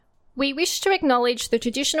We wish to acknowledge the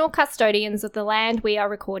traditional custodians of the land we are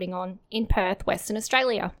recording on in Perth, Western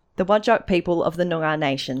Australia. The Whadjuk people of the Noongar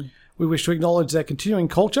Nation. We wish to acknowledge their continuing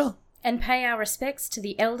culture and pay our respects to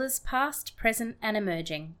the elders past, present and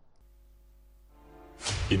emerging.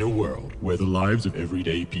 In a world where the lives of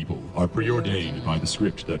everyday people are preordained by the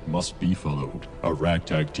script that must be followed, a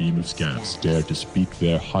ragtag team of scamps dare to speak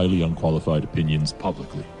their highly unqualified opinions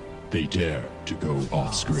publicly. They dare to go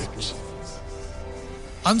off script.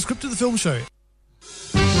 Unscripted, the film show.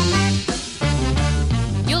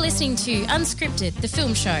 You're listening to Unscripted, the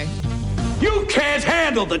film show. You can't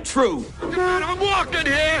handle the truth. Man, I'm walking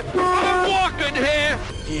here. I'm walking here.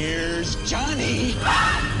 Here's Johnny.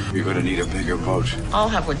 You're going to need a bigger boat. I'll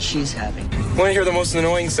have what she's having. Want to hear the most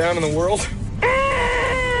annoying sound in the world?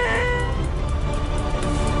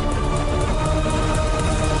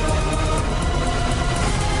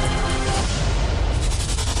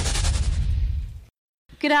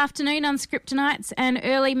 Good afternoon, Unscriptonites, and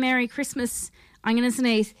early Merry Christmas. I'm going to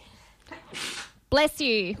sneeze. Bless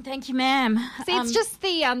you. Thank you, ma'am. See, it's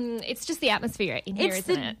just the atmosphere in here,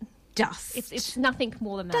 isn't it? Dust. It's nothing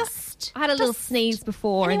more than that. Dust. I had a little sneeze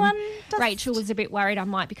before. Anyone? And Rachel was a bit worried I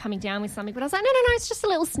might be coming down with something, but I was like, no, it's just a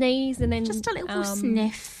little sneeze, and then just a little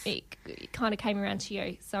sniff. It kind of came around to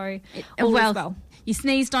you, so well. You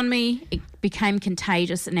sneezed on me. It became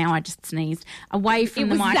contagious, and now I just sneezed away from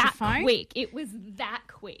the microphone. It was that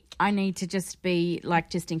quick. I need to just be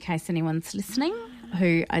just in case anyone's listening,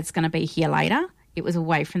 who is going to be here later. It was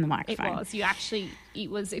away from the microphone. It was.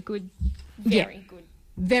 It was a good, very good.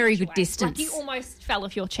 Very good distance. Like you almost fell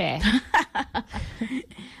off your chair.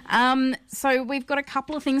 So we've got a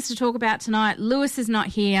couple of things to talk about tonight. Lewis is not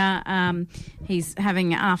here. He's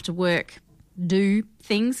having after work do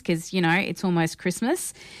things because, it's almost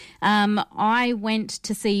Christmas. I went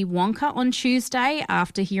to see Wonka on Tuesday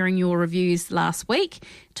after hearing your reviews last week.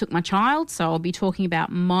 Took my child, so I'll be talking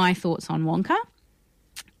about my thoughts on Wonka.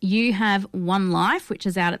 You have One Life, which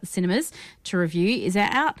is out at the cinemas to review. Is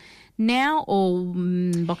that out now or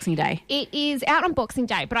Boxing Day? It is out on Boxing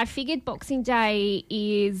Day, but I figured Boxing Day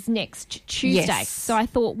is next Tuesday. Yes. So I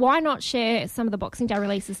thought, why not share some of the Boxing Day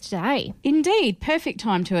releases today? Indeed. Perfect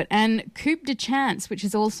time to it. And Coup de Chance, which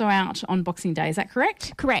is also out on Boxing Day. Is that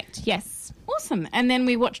correct? Correct, yes. Awesome. And then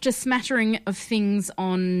we watched a smattering of things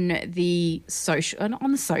on the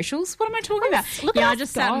socials. What am I talking about? I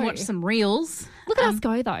just sat and watched some reels. Look at us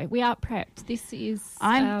go, though. We are prepped. This is...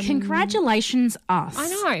 congratulations us.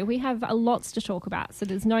 I know. We have lots to talk about, so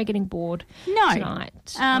there's no getting bored tonight.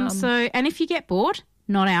 And if you get bored,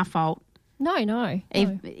 not our fault. No.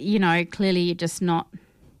 Clearly you're just not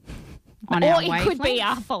on our wavelength. Or it could be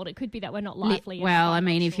our fault. It could be that we're not lively.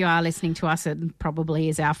 If you are listening to us, it probably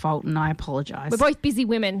is our fault, and I apologise. We're both busy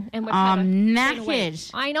women, and we're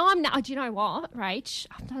knackered. I know I'm not. Do you know what, Rach?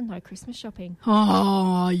 I've done no Christmas shopping. Oh,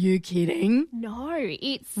 are you kidding? No,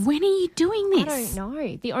 it's... When are you doing this? I don't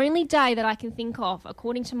know. The only day that I can think of,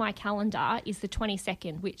 according to my calendar, is the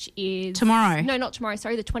 22nd, which is... Tomorrow. No, not tomorrow.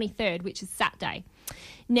 Sorry, the 23rd, which is Saturday.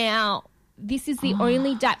 Now, this is the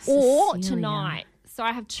only day... Or tonight. So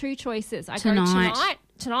I have two choices. I go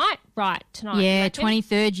tonight? Right, tonight. Yeah,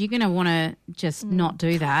 23rd, you're going to want to just not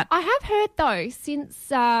do that. I have heard, though, since,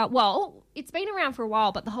 it's been around for a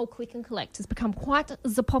while, but the whole click and collect has become quite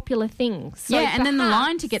a popular thing. So and then the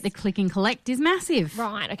line to get the click and collect is massive.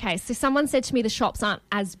 Right, okay. So someone said to me the shops aren't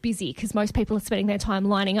as busy because most people are spending their time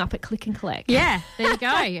lining up at click and collect. Yeah, there you go.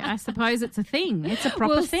 I suppose it's a thing. It's a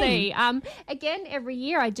proper thing. We'll see. Again, every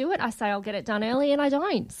year I do it. I say I'll get it done early and I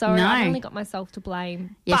don't. So I've only got myself to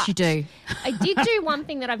blame. Yes, you do. I did do one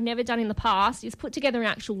thing that I've never done in the past is put together an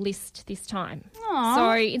actual list this time. Aww.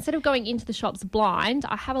 So instead of going into the shops blind,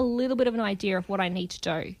 I have a little bit of an idea of what I need to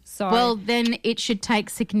do. So well, then it should take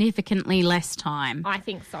significantly less time. I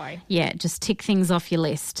think so. Yeah, just tick things off your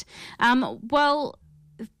list.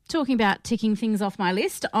 Talking about ticking things off my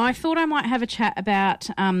list, I thought I might have a chat about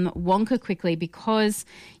Wonka quickly because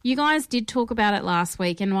you guys did talk about it last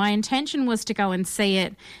week and my intention was to go and see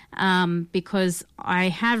it because I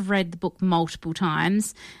have read the book multiple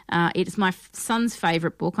times. It's my son's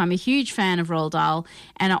favourite book. I'm a huge fan of Roald Dahl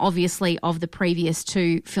and obviously of the previous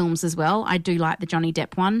two films as well. I do like the Johnny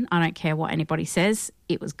Depp one. I don't care what anybody says.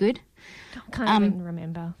 It was good. I can't even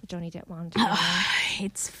remember the Johnny Depp one.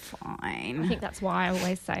 It's fine. I think that's why I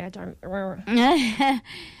always say I don't.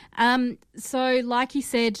 So like you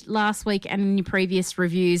said last week and in your previous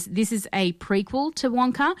reviews, this is a prequel to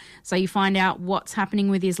Wonka. So you find out what's happening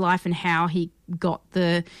with his life and how he got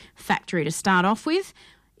the factory to start off with.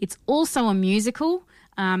 It's also a musical.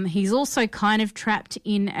 He's also kind of trapped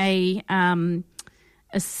in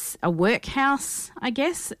a workhouse, I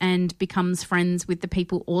guess, and becomes friends with the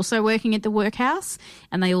people also working at the workhouse,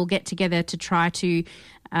 and they all get together to try to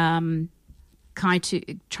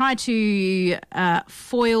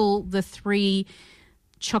foil the 3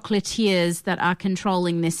 chocolatiers that are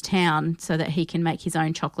controlling this town so that he can make his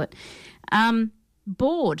own chocolate.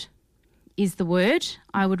 Bored is the word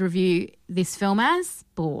I would review this film as.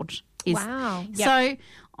 Bored. Wow. Yep. So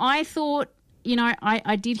I thought,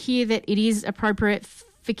 I did hear that it is appropriate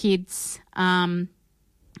for kids, and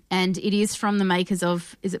it is from the makers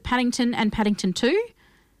of, is it Paddington and Paddington 2?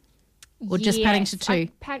 Or just Paddington 2?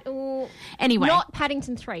 Anyway. Not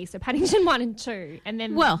Paddington 3, so Paddington 1 and 2. And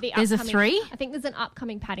then there's a 3? I think there's an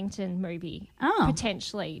upcoming Paddington movie. Oh.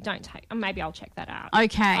 Potentially. Maybe I'll check that out.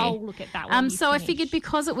 Okay. I'll look at that one. So I figured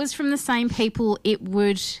because it was from the same people, it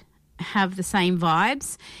would have the same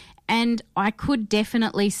vibes. And I could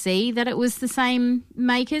definitely see that it was the same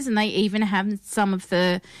makers, and they even have some of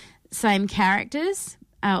the same characters.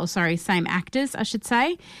 Same actors, I should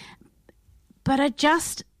say. But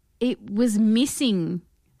it was missing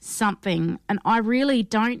something, and I really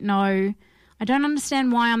don't know. I don't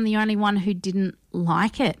understand why I'm the only one who didn't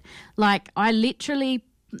like it. Like, I literally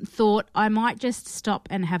thought I might just stop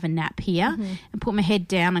and have a nap here and put my head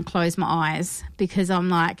down and close my eyes, because I'm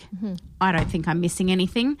like, I don't think I'm missing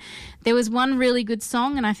anything. There was one really good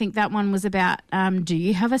song, and I think that one was about do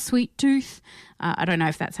you have a sweet tooth? I don't know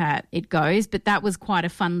if that's how it goes, but that was quite a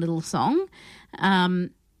fun little song.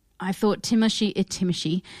 I thought Timothy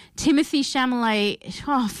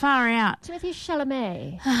Chalamet, far out. Timothy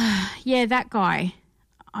Chalamet. Yeah, that guy.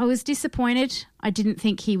 I was disappointed. I didn't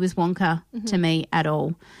think he was Wonka to me at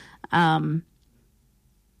all. I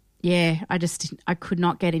could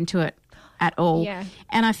not get into it at all. Yeah.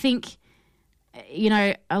 And I think,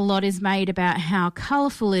 a lot is made about how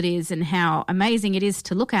colourful it is and how amazing it is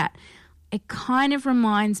to look at. It kind of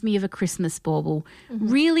reminds me of a Christmas bauble.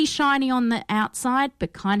 Really shiny on the outside,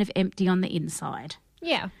 but kind of empty on the inside.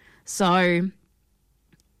 Yeah. So,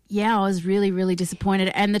 I was really, really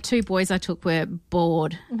disappointed. And the 2 boys I took were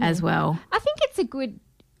bored as well. I think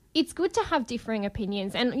it's good to have differing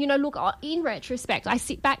opinions. And, look, in retrospect, I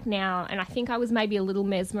sit back now and I think I was maybe a little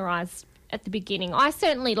mesmerised at the beginning. I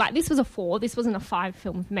certainly, this was a 4. This wasn't a 5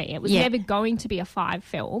 film for me. It was never going to be a 5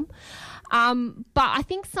 film. But I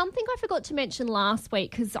think something I forgot to mention last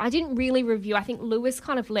week, because I didn't really review, I think Lewis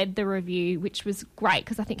kind of led the review, which was great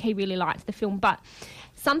because I think he really liked the film. But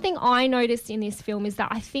something I noticed in this film is that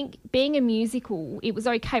I think being a musical, it was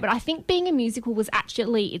okay, but I think being a musical was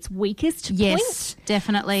actually its weakest point. Yes,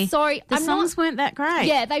 definitely. So the songs weren't that great.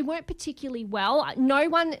 Yeah, they weren't particularly well. No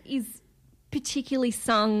one is particularly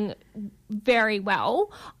sung very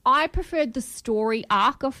well. I preferred the story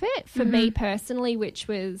arc of it for me personally, which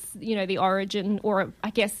was, the origin, or I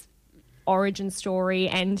guess origin story,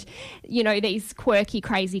 and, these quirky,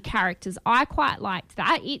 crazy characters. I quite liked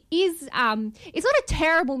that. It is, it's not a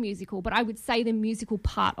terrible musical, but I would say the musical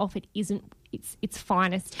part of it isn't its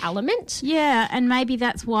finest element. Yeah, and maybe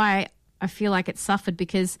that's why I feel like it suffered,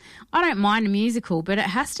 because I don't mind a musical, but it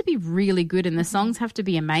has to be really good and the songs have to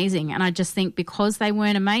be amazing. And I just think because they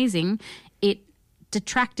weren't amazing, it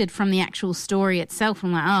detracted from the actual story itself.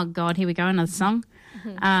 I'm like, oh, God, here we go, another song.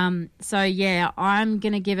 I'm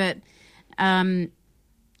going to give it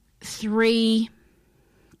 3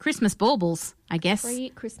 Christmas baubles, I guess. 3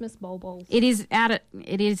 Christmas baubles. It is out.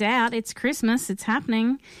 It's Christmas. It's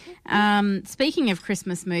happening. Speaking of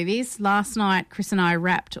Christmas movies, last night Chris and I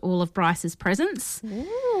wrapped all of Bryce's presents.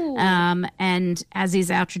 Ooh. And as is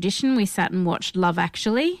our tradition, we sat and watched Love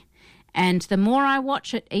Actually. And the more I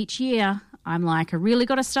watch it each year, I'm like, I really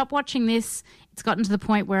got to stop watching this. It's gotten to the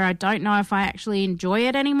point where I don't know if I actually enjoy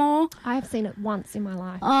it anymore. I have seen it once in my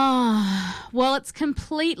life. Oh, well, it's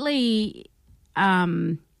completely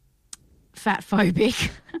fat-phobic.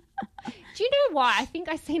 Do you know why? I think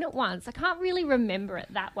I've seen it once. I can't really remember it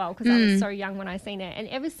that well because I was so young when I seen it. And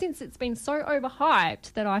ever since, it's been so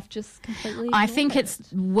overhyped that I've just completely I think it's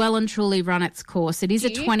well and truly run its course. It is a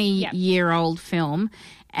 20-year-old film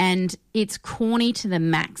and it's corny to the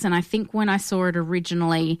max. And I think when I saw it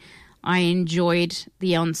originally, I enjoyed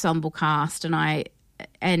the ensemble cast and I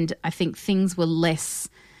think things were less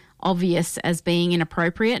obvious as being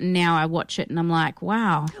inappropriate. And now I watch it and I'm like,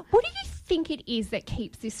 wow. What do you think it is that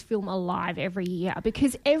keeps this film alive every year?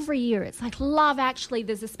 Because every year it's like Love Actually,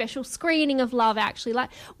 there's a special screening of Love Actually.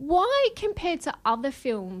 Like, why compared to other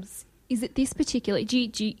films is it this particular? Do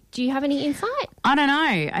you have any insight? I don't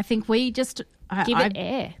know. I think we just give it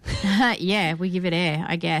air. Yeah, we give it air,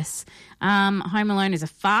 I guess. Home Alone is a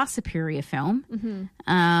far superior film.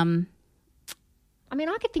 Mm-hmm. I mean,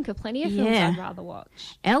 I could think of plenty of films I'd rather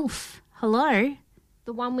watch. Elf, hello.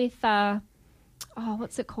 The one with,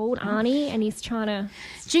 what's it called? Arnie, and he's trying to...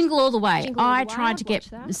 Jingle All the Way. Jingle All the I Way, tried to I'd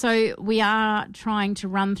get... watch that. So we are trying to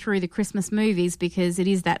run through the Christmas movies because it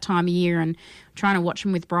is that time of year, and trying to watch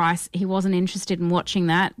them with Bryce. He wasn't interested in watching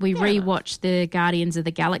that. We rewatched the Guardians of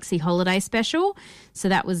the Galaxy holiday special, so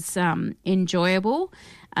that was enjoyable.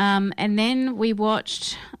 And then we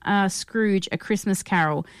watched Scrooge, A Christmas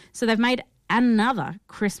Carol. So they've made another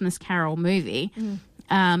Christmas Carol movie.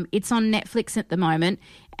 It's on Netflix at the moment,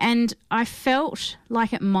 and I felt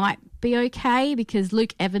like it might be okay because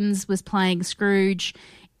Luke Evans was playing Scrooge.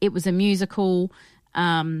 It was a musical,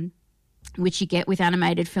 which you get with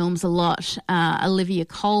animated films a lot. Olivia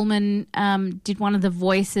Colman did one of the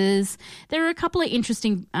voices. There are a couple of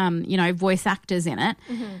interesting, voice actors in it.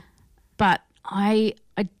 But I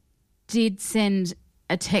did send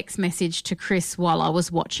a text message to Chris while I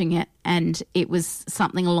was watching it, and it was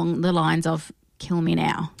something along the lines of, kill me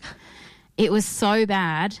now. It was so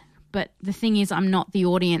bad, but the thing is, I'm not the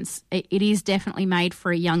audience. It is definitely made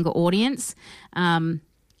for a younger audience.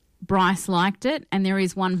 Bryce liked it, and there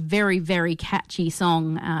is one very, very catchy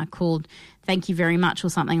song called Thank You Very Much or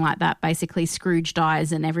something like that. Basically, Scrooge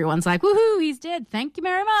dies and everyone's like, woohoo, he's dead. Thank you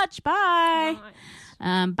very much. Bye.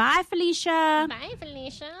 Bye, Felicia. Bye,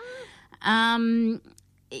 Felicia.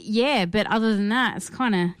 Yeah, but other than that, it's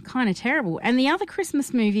kind of terrible. And the other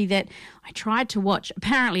Christmas movie that I tried to watch,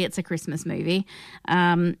 apparently it's a Christmas movie,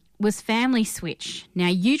 was Family Switch. Now,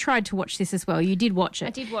 you tried to watch this as well. You did watch it.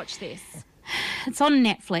 I did watch this. It's on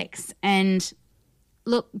Netflix. And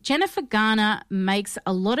look, Jennifer Garner makes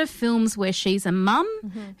a lot of films where she's a mum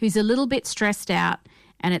who's a little bit stressed out,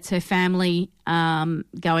 and it's her family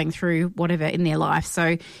going through whatever in their life.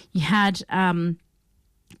 So you had...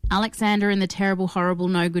 Alexander in the Terrible, Horrible,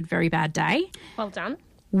 No Good, Very Bad Day. Well done.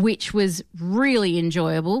 Which was really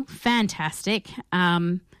enjoyable, fantastic,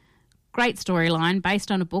 great storyline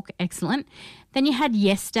based on a book, excellent. Then you had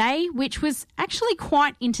Yes Day, which was actually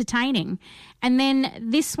quite entertaining. And then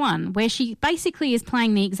this one, where she basically is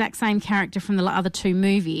playing the exact same character from the other two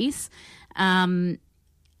movies, but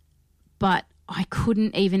I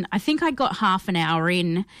couldn't even... I think I got half an hour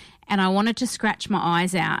in, and I wanted to scratch my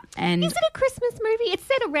eyes out. And is it a Christmas movie? It's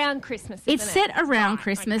set around Christmas, isn't It's set it? around Right,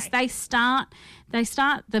 Christmas. okay. They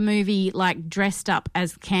start the movie like dressed up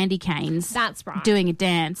as candy canes. That's right. Doing a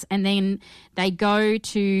dance, and then they go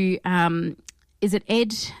to is it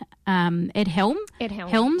Ed Helm? Ed Helm,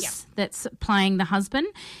 Helms, yep. that's playing the husband.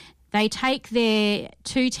 They take their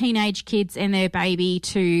two teenage kids and their baby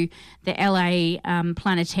to the LA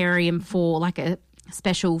planetarium for like a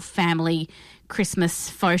special family Christmas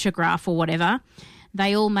photograph or whatever.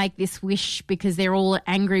 They all make this wish because they're all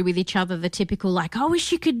angry with each other. The typical like, I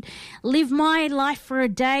wish you could live my life for a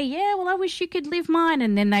day. Yeah, well, I wish you could live mine.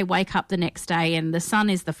 And then they wake up the next day and the son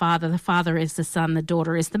is the father is the son, the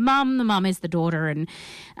daughter is the mum is the daughter, and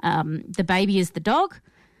the baby is the dog.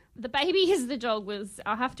 The Baby is the Dog was,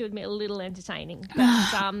 I have to admit, a little entertaining.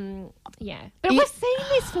 But, yeah. But we've seen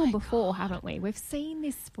this film before, haven't we? We've seen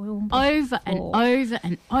this film before. Over and over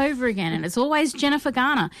and over again. And it's always Jennifer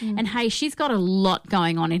Garner. And, hey, she's got a lot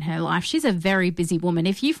going on in her life. She's a very busy woman.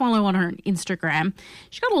 If you follow on her Instagram,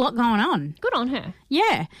 she's got a lot going on. Good on her.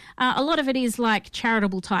 Yeah. A lot of it is like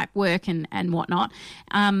charitable type work and whatnot.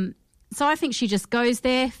 So I think she just goes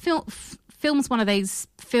there, films one of these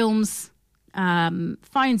films,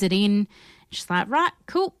 phones it in. She's like, right,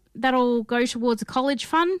 cool, that'll go towards a college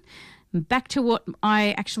fund. Back to what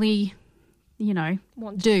I actually,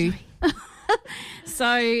 do.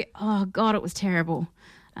 So, oh God, it was terrible.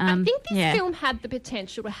 I think this film had the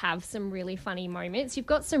potential to have some really funny moments. You've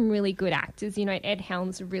got some really good actors. Ed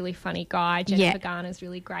Helm's a really funny guy. Jennifer Garner's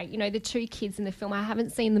really great. The two kids in the film, I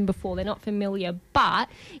haven't seen them before. They're not familiar, but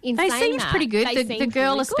they seemed pretty good. The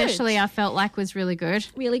girl really especially, good. I felt like was really good.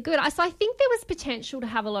 Really good. So I think there was potential to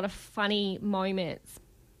have a lot of funny moments,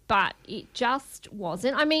 but it just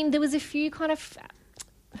wasn't. I mean, there was a few kind of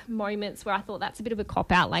moments where I thought that's a bit of a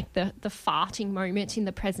cop-out, like the farting moment in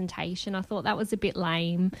the presentation. I thought that was a bit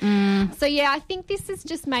lame. So, yeah, I think this is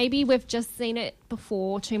just maybe we've just seen it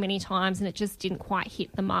before too many times and it just didn't quite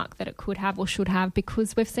hit the mark that it could have or should have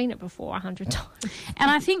because we've seen it before 100 times. And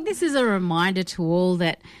I think this is a reminder to all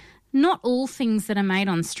that not all things that are made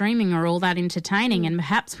on streaming are all that entertaining, and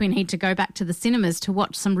perhaps we need to go back to the cinemas to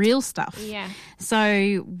watch some real stuff. Yeah.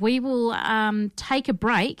 So we will take a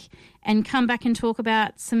break and come back and talk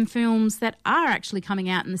about some films that are actually coming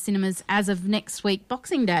out in the cinemas as of next week,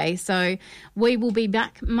 Boxing Day. So we will be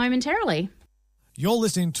back momentarily. You're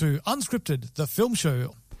listening to Unscripted, the film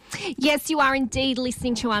show. Yes, you are indeed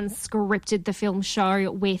listening to Unscripted, the film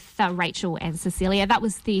show with Rachel and Cecilia. That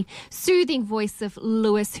was the soothing voice of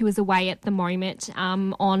Lewis, who is away at the moment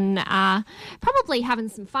on probably having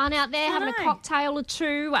some fun out there, having a cocktail or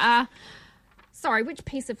two. Sorry, we're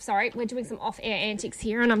doing some off-air antics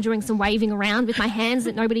here and I'm doing some waving around with my hands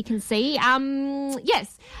that nobody can see.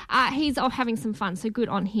 Yes, he's off having some fun, so good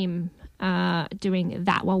on him. Doing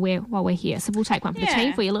that while we're here. So we'll take one for the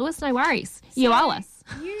team for you, Lewis. No worries. So you owe us.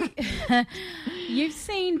 You've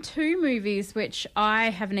seen 2 movies which I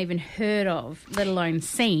haven't even heard of, let alone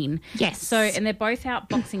seen. Yes. So, and they're both out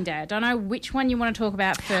Boxing Day. I don't know which one you want to talk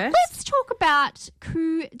about first. Let's talk about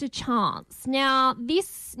Coup de Chance. Now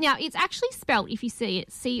it's actually spelled, if you see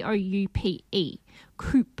it, C-O-U-P-E,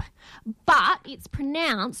 coupe, but it's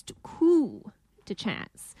pronounced coup de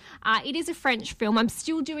chance. It is a French film. I'm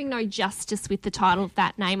still doing no justice with the title of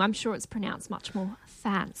that name. I'm sure it's pronounced much more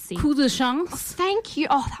fancy. Coup de Chance. Oh, thank you.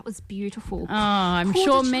 Oh, that was beautiful. Oh, I'm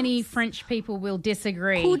sure many French people will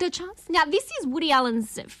disagree. Coup de Chance. Now, this is Woody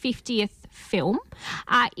Allen's 50th film.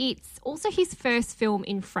 It's also his first film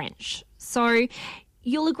in French. So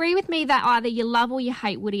you'll agree with me that either you love or you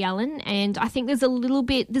hate Woody Allen, and I think there's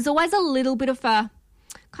always a little bit of a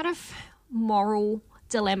kind of moral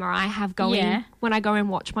dilemma I have going when I go and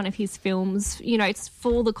watch one of his films. You know, it's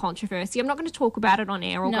for the controversy. I'm not going to talk about it on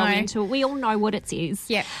air or go into it. We all know what it is.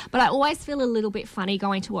 Yeah. But I always feel a little bit funny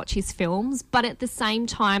going to watch his films. But at the same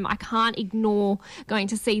time, I can't ignore going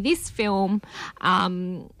to see this film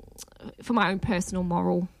for my own personal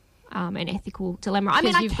moral and ethical dilemma. I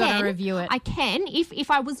mean, you've got to review it. I can.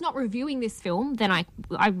 If I was not reviewing this film, then I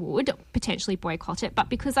would potentially boycott it. But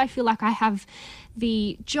because I feel like I have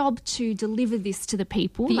the job to deliver this to the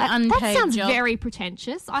people, that sounds very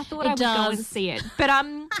pretentious. I thought I would go and see it. But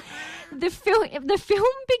the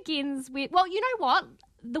film begins with, well, you know what?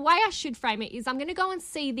 The way I should frame it is I'm going to go and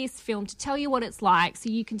see this film to tell you what it's like so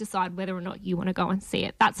you can decide whether or not you want to go and see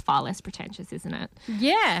it. That's far less pretentious, isn't it?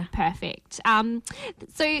 Yeah. Perfect.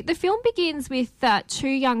 So the film begins with 2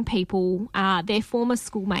 young people, their former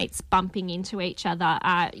schoolmates, bumping into each other.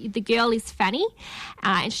 The girl is Fanny,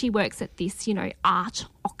 and she works at this, art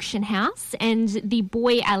auction house, and the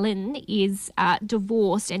boy Alan is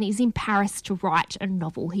divorced and he's in Paris to write a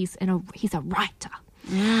novel. He's a writer.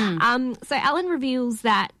 So Alan reveals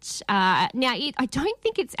that I don't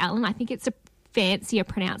think it's Alan. I think it's a fancier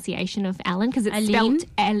pronunciation of Alan because it's spelled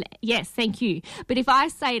yes, thank you. But if I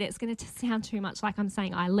say it, it's going to sound too much like I'm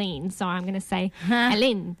saying Eileen, so I'm going to say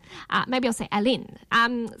Aline. Maybe I'll say Aline.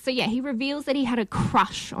 He reveals that he had a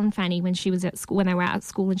crush on Fanny when she was at school, when they were out at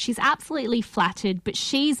school, and she's absolutely flattered. But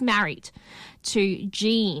she's married to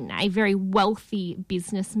Gene, a very wealthy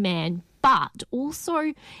businessman, but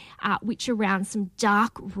also which around some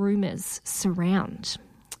dark rumours surround.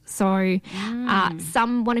 So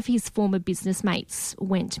one of his former business mates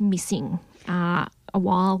went missing a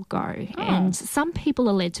while ago, and some people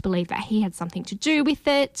are led to believe that he had something to do with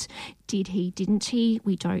it. Did he, didn't he?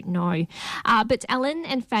 We don't know. But Alan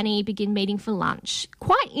and Fanny begin meeting for lunch.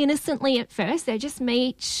 Quite innocently at first. They just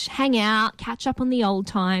meet, hang out, catch up on the old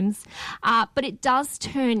times. But it does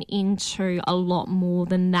turn into a lot more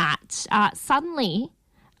than that. Suddenly,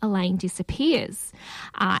 Elaine disappears,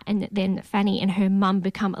 and then Fanny and her mum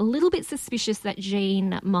become a little bit suspicious that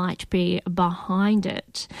Jean might be behind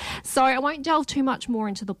it. So I won't delve too much more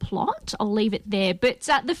into the plot. I'll leave it there. But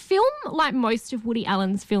the film, like most of Woody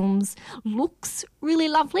Allen's films, looks really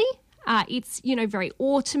lovely. It's, very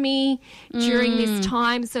autumny during this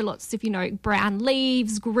time. So lots of, brown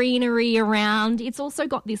leaves, greenery around. It's also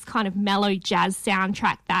got this kind of mellow jazz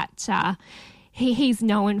soundtrack that he's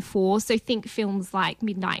known for. So think films like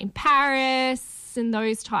Midnight in Paris and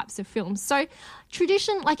those types of films. So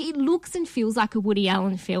tradition, it looks and feels like a Woody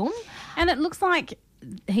Allen film. And it looks like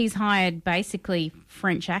he's hired basically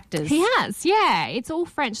French actors. He has, yeah. It's all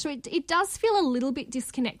French. So it does feel a little bit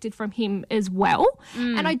disconnected from him as well.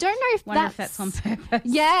 And I don't know if that's on purpose.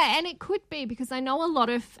 Yeah, and it could be because I know a lot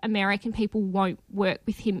of American people won't work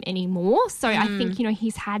with him anymore. So I think,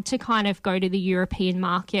 he's had to kind of go to the European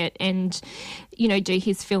market and, do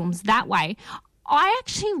his films that way. I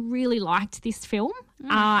actually really liked this film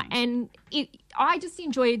and I just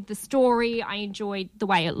enjoyed the story. I enjoyed the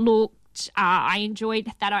way it looked. I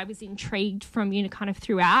enjoyed that I was intrigued from, kind of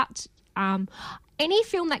throughout. Any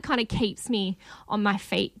film that kind of keeps me on my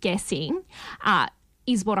feet guessing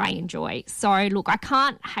is what I enjoy. So, look, I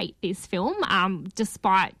can't hate this film,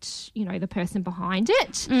 despite, the person behind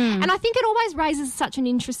it. And I think it always raises such an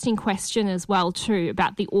interesting question as well, too,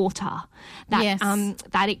 about the author,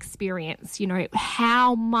 that experience.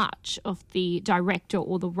 How much of the director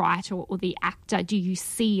or the writer or the actor do you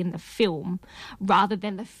see in the film rather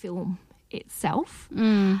than the film itself?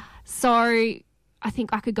 So I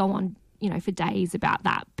think I could go on for days about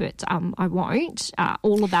that, but I won't.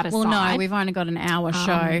 All of that aside. Well, no, we've only got an hour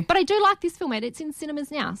show. But I do like this film, Ed. It's in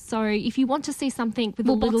cinemas now. So if you want to see something with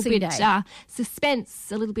a little bit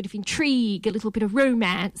suspense, a little bit of intrigue, a little bit of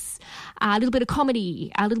romance, a little bit of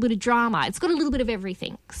comedy, a little bit of drama, it's got a little bit of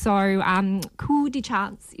everything. So Coup de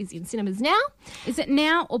Chance is in cinemas now. Is it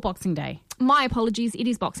now or Boxing Day? My apologies. It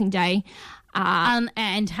is Boxing Day.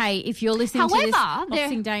 And hey, if you're listening to this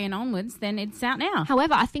Boxing Day and onwards, then it's out now.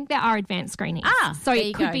 However, I think there are advanced screenings. So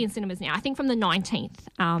it could be in cinemas now. I think from the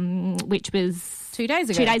 19th, which was 2 days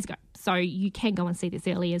ago. So you can go and see this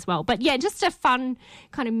early as well. But yeah, just a fun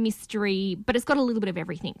kind of mystery, but it's got a little bit of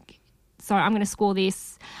everything. So I'm going to score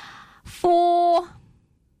this 4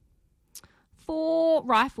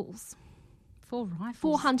 rifles. 4 rifles?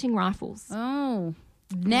 4 hunting rifles. Oh,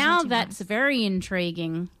 now that's very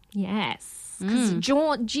intriguing. Yes. Because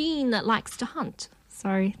Gene that likes to hunt. So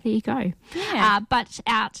there you go. Yeah. But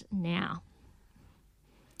out now.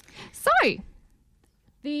 So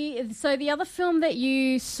the other film that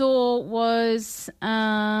you saw was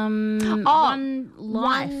One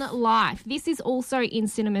Life. One Life. This is also in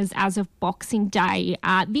cinemas as of Boxing Day.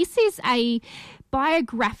 This is a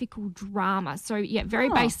biographical drama. So, yeah, very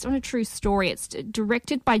based on a true story. It's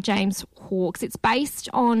directed by James Hawkes. It's based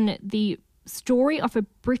on the story of a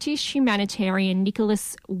British humanitarian,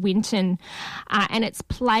 Nicholas Winton, and it's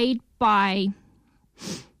played by...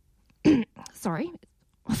 Sorry,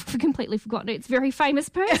 I've completely forgotten it. It's a very famous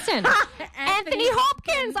person. Anthony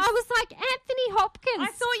Hopkins. I was like, Anthony Hopkins. I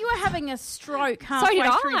thought you were having a stroke halfway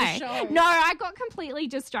through the show. No, I got completely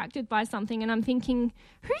distracted by something and I'm thinking,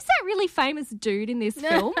 who's that really famous dude in this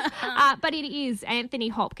film? But it is Anthony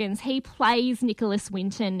Hopkins. He plays Nicholas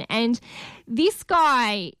Winton, and this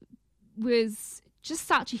guy was just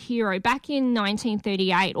such a hero. Back in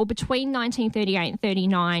 1938, or between 1938 and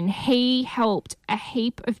 39, he helped a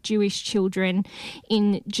heap of Jewish children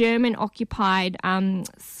in German-occupied I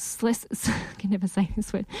can never say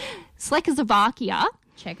this word, Czechoslovakia.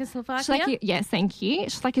 Yes, thank you.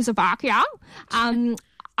 Czechoslovakia.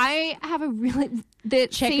 I have a really...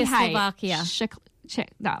 Czechoslovakia.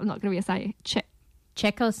 No, I'm not going to be able to say it.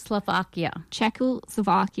 Czechoslovakia. I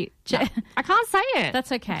can't say it.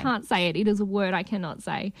 That's okay. I can't say it. It is a word I cannot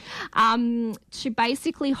say. To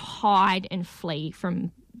basically hide and flee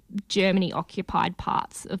from Germany-occupied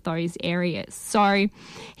parts of those areas. So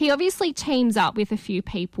he obviously teams up with a few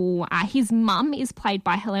people. His mum is played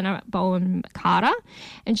by Helena Bonham Carter,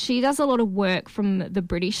 and she does a lot of work from the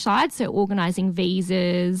British side, so organising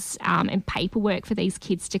visas and paperwork for these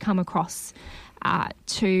kids to come across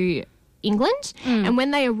to England. And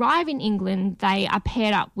when they arrive in England, they are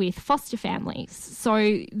paired up with foster families.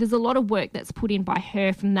 So there's a lot of work that's put in by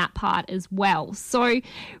her from that part as well. So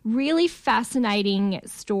really fascinating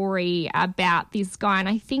story about this guy. And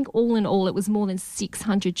I think all in all, it was more than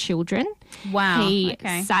 600 children he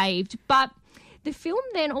saved. But the film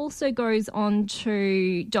then also goes on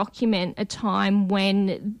to document a time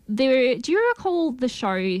when do you recall the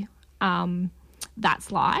show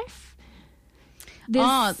That's Life?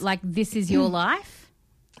 Like This Is Your Life?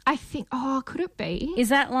 I think, could it be? Is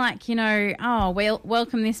that like,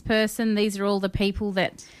 welcome this person, these are all the people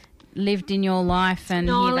that lived in your life and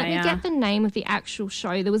No, here let they me are. get the name of the actual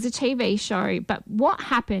show. There was a TV show, but what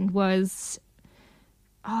happened was...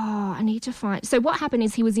 I need to find... So what happened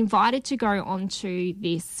is he was invited to go onto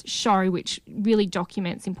this show which really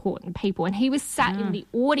documents important people, and he was sat in the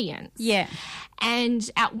audience. Yeah. And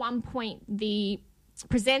at one point, the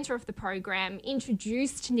presenter of the program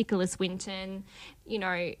introduced Nicholas Winton,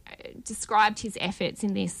 described his efforts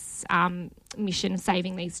in this mission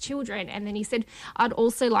saving these children, and then he said, I'd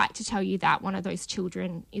also like to tell you that one of those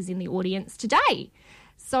children is in the audience today.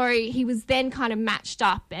 So he was then kind of matched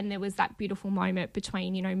up, and there was that beautiful moment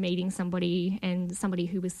between, meeting somebody and somebody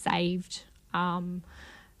who was saved from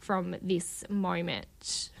this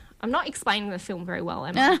moment. I'm not explaining the film very well,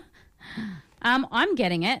 am I? I'm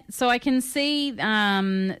getting it. So I can see,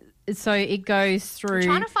 so it goes through... I'm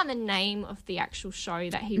trying to find the name of the actual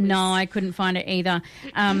show that he was... No, I couldn't find it either.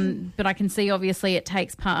 But I can see, obviously, it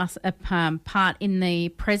takes part in the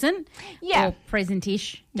present or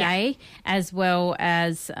present-ish day, as well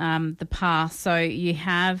as the past. So you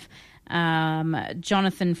have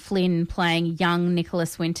Jonathan Flynn playing young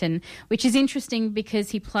Nicholas Winton, which is interesting because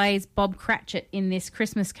he plays Bob Cratchit in this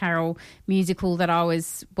Christmas Carol musical that I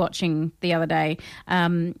was watching the other day,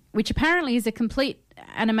 which apparently is a complete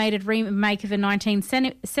animated remake of a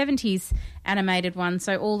 1970s animated one.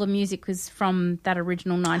 So all the music was from that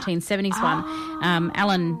original 1970s one.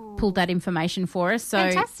 Alan pulled that information for us. So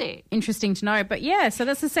fantastic. Interesting to know. But yeah, so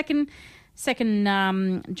that's the second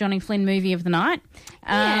Johnny Flynn movie of the night.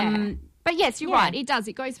 But yes, you're right. It does.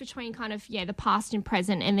 It goes between kind of, the past and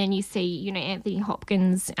present, and then you see, Anthony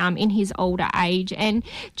Hopkins in his older age, and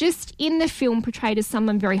just in the film portrayed as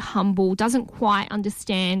someone very humble, doesn't quite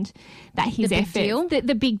understand that his effort,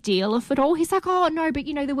 the big deal of it all. He's like, oh, no, but,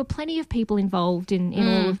 there were plenty of people involved in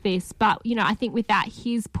all of this. But, I think with that,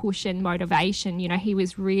 his push and motivation, he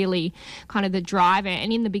was really kind of the driver.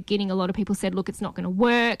 And in the beginning, a lot of people said, look, it's not going to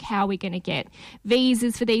work. How are we going to get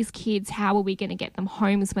visas for these kids? How are we going to get them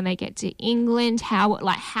homes when they get to England? How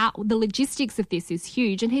the logistics of this is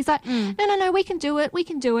huge. And he's like, no, we can do it.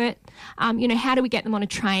 How do we get them on a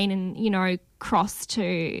train and, cross to,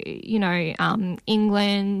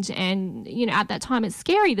 England? And, at that time it's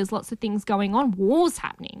scary. There's lots of things going on, wars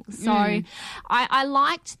happening. So I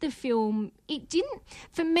liked the film.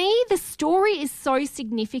 For me, the story is so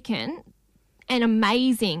significant and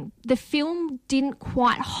amazing. The film didn't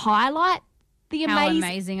quite highlight how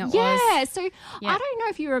amazing it was. Yeah, so I don't know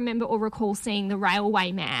if you remember or recall seeing The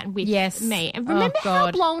Railway Man with me. And remember how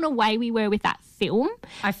blown away we were with that film?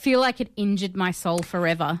 I feel like it injured my soul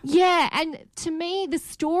forever. Yeah, and to me, the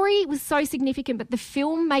story was so significant, but the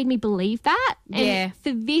film made me believe that. And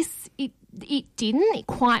for this, it didn't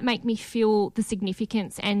quite make me feel the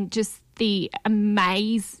significance and just the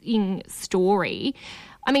amazing story.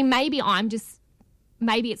 I mean, maybe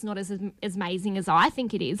it's not as amazing as I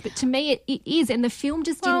think it is, but to me it is. And the film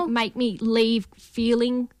just didn't make me leave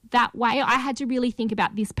feeling that way. I had to really think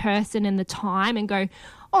about this person and the time and go,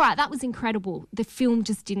 all right, that was incredible. The film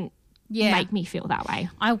just didn't make me feel that way.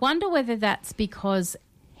 I wonder whether that's because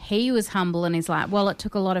he was humble and he's like, well, it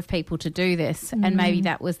took a lot of people to do this. And maybe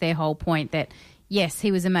that was their whole point, that yes,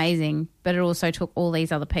 he was amazing, but it also took all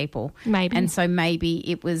these other people. Maybe. And so maybe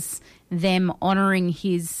it was them honouring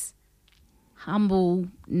his humble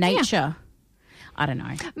nature. I don't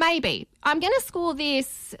know. Maybe. I'm going to score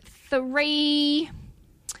this three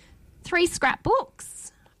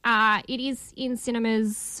scrapbooks. It is in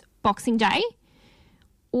cinemas Boxing Day.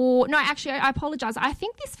 Or, no, actually, I apologise. I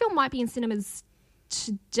think this film might be in cinemas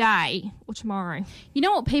today or tomorrow. You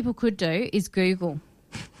know what people could do is Google.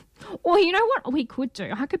 Or you know what we could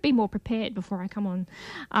do? I could be more prepared before I come on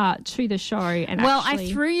to the show. And I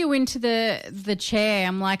threw you into the chair.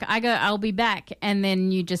 I'm like, I'll be back, and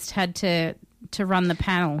then you just had to run the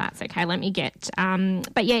panel. That's okay. Let me get.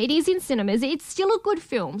 But yeah, it is in cinemas. It's still a good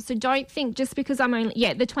film, so don't think just because I'm only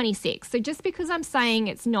the 26th. So just because I'm saying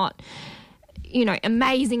it's not,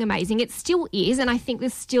 amazing, it still is, and I think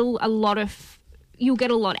there's still a lot of. You'll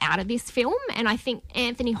get a lot out of this film, and I think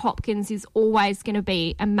Anthony Hopkins is always going to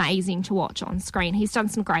be amazing to watch on screen. He's done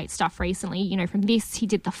some great stuff recently. From this, he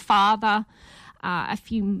did The Father. Have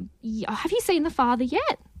you seen The Father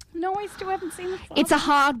yet? No, I still haven't seen The Father. It's a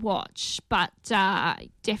hard watch, but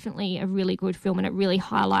definitely a really good film, and it really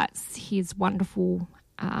highlights his wonderful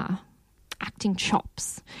acting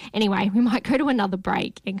chops. Anyway, we might go to another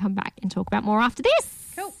break and come back and talk about more after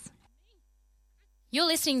this. Cool. You're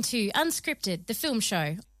listening to Unscripted, the film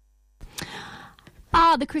show.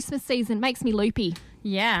 The Christmas season makes me loopy.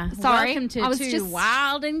 Yeah. Sorry. Welcome to two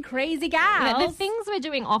wild and crazy gals. The things we're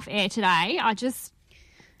doing off air today are just...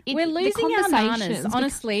 we're losing our manners,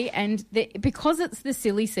 honestly, and because it's the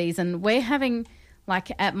silly season, we're having,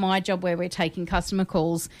 like at my job where we're taking customer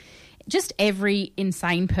calls, just every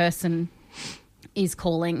insane person is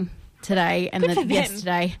calling today and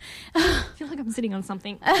yesterday. I feel like I'm sitting on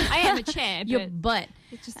something. I am a chair, but your butt.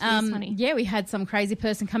 It just feels funny. Yeah, we had some crazy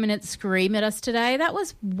person come in and scream at us today. That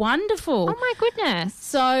was wonderful. Oh my goodness!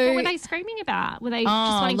 So, what were they screaming about? Were they just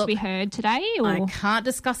wanting to be heard today? Or? I can't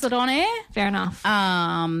discuss it on air. Fair enough.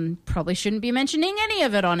 Probably shouldn't be mentioning any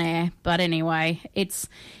of it on air. But anyway, it's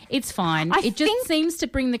fine. It just seems to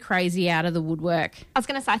bring the crazy out of the woodwork. I was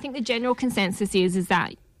going to say, I think the general consensus is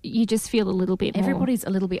that you just feel a little bit more. Everybody's a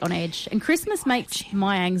little bit on edge. And Christmas makes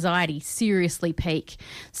my anxiety seriously peak.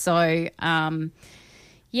 So,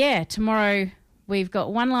 tomorrow we've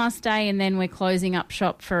got one last day and then we're closing up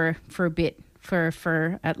shop for a bit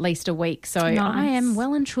for at least a week. So I am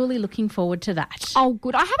well and truly looking forward to that. Oh,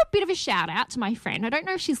 good. I have a bit of a shout out to my friend. I don't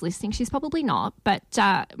know if she's listening. She's probably not. But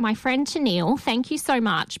my friend Tanil, thank you so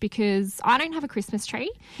much, because I don't have a Christmas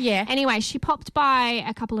tree. Yeah. Anyway, she popped by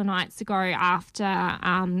a couple of nights ago after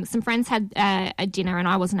some friends had a dinner and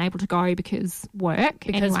I wasn't able to go because work.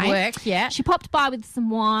 Work, yeah. She popped by with some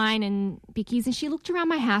wine and bickies and she looked around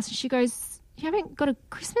my house and she goes, "You haven't got a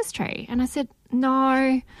Christmas tree?" And I said, "No,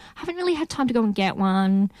 I haven't really had time to go and get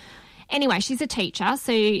one." Anyway, she's a teacher,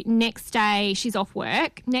 so next day she's off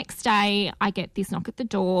work. Next day I get this knock at the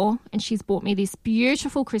door and she's bought me this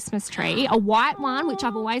beautiful Christmas tree, a white one, which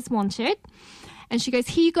I've always wanted. And she goes,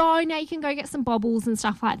 "Here you go, now you can go get some baubles and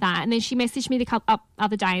stuff like that." And then she messaged me the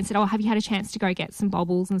other day and said, "Oh, have you had a chance to go get some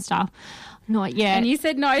baubles and stuff?" Not yet. And you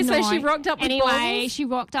said no, so she rocked up with baubles? Anyway, she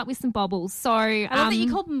rocked up with some baubles. So I love that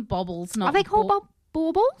you called them baubles, not are they called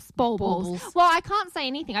baubles? Baubles. Well, I can't say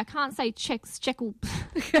anything. I can't say checkle.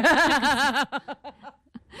 So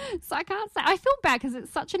I can't say. I feel bad because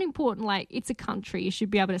it's such an important, it's a country. You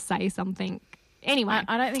should be able to say something. Anyway.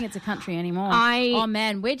 I don't think it's a country anymore. Oh,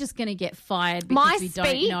 man, we're just going to get fired because we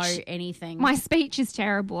don't know anything. My speech is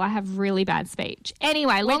terrible. I have really bad speech.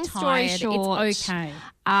 Anyway, long story short. It's okay.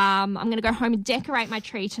 I'm going to go home and decorate my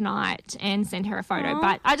tree tonight and send her a photo. Aww.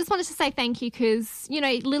 But I just wanted to say thank you because,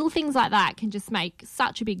 little things like that can just make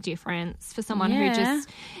such a big difference for someone who just...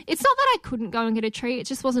 It's not that I couldn't go and get a tree. It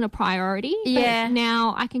just wasn't a priority. Yeah. But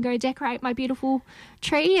now I can go decorate my beautiful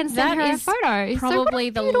tree and send her a photo.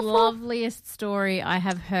 Probably the loveliest story I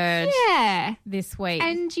have heard this week.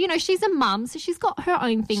 And, she's a mum, so she's got her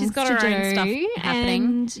own things to do. She's got her own stuff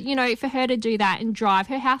happening. And, for her to do that and drive,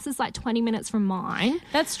 her house is 20 minutes from mine.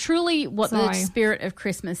 That's truly what the spirit of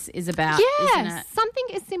Christmas is about, isn't it? Something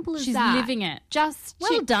as simple as She's that. She's living it. Just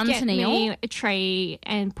well done, get me a tree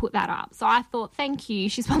and put that up. So I thought, thank you.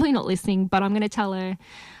 She's probably not listening, but I'm going to tell her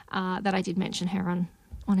that I did mention her on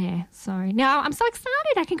air. So now I'm so excited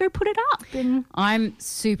I can go put it up. And I'm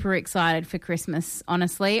super excited for Christmas,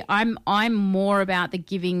 honestly. I'm more about the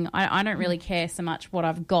giving. I don't really care so much what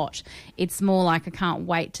I've got. It's more like I can't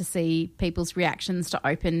wait to see people's reactions to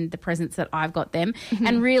open the presents that I've got them. Mm-hmm.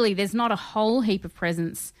 And really there's not a whole heap of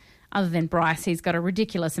presents other than Bryce. He's got a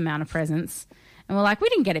ridiculous amount of presents. And we're like, we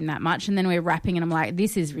didn't get him that much. And then we're wrapping and I'm like,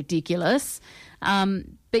 this is ridiculous.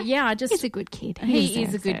 But yeah, he's a good kid. He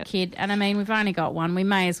is a good kid. And I mean, we've only got one. We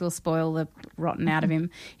may as well spoil the rotten out of him.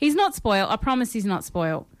 He's not spoiled. I promise he's not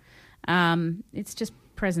spoiled. It's just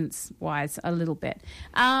presents-wise a little bit.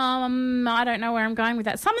 I don't know where I'm going with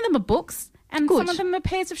that. Some of them are books and some of them are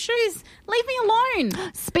pairs of shoes. Leave me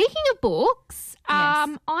alone. Speaking of books,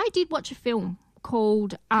 I did watch a film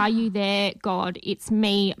called Are You There, God? It's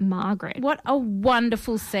Me, Margaret. What a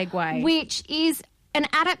wonderful segue. Which is an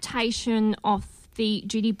adaptation of the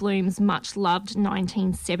Judy Blume's much-loved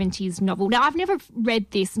 1970s novel. Now, I've never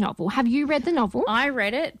read this novel. Have you read the novel? I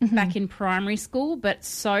read it back in primary school, but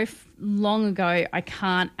so long ago I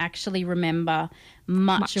can't actually remember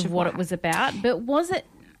much of what it was about. But was it,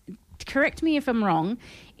 correct me if I'm wrong,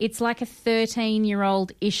 it's like a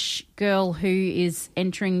 13-year-old-ish girl who is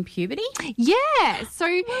entering puberty? Yeah. So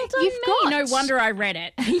no wonder I read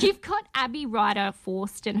it. You've got Abby Ryder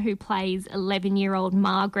Forston, who plays 11-year-old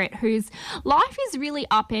Margaret, whose life is really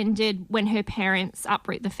upended when her parents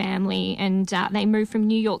uproot the family and they move from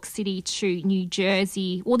New York City to New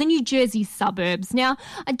Jersey, or the New Jersey suburbs. Now,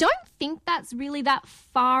 I don't think that's really that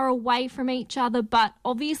far away from each other, but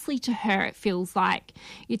obviously to her it feels like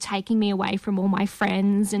you're taking me away from all my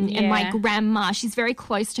friends and my grandma. She's very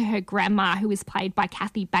close to her grandma, who is played by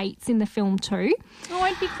Kathy Bates in the film too. Oh,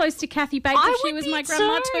 I'd be close to Kathy Bates if she was my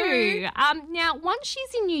grandma too. Now, once she's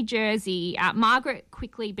in New Jersey, Margaret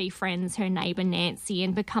quickly befriends her neighbour Nancy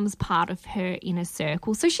and becomes part of her inner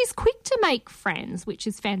circle. So she's quick to make friends, which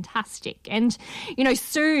is fantastic. And,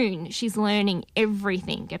 soon she's learning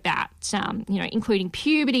everything about, including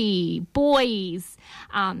puberty, boys,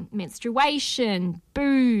 menstruation,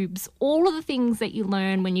 boobs, all of the things that you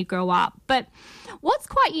learn when you grow up. But what's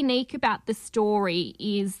quite unique about the story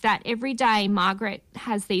is that every day Margaret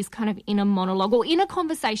has these kind of inner monologue or inner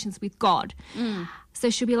conversations with God. So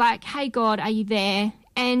she'll be like, "Hey, God, are you there?"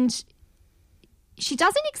 And she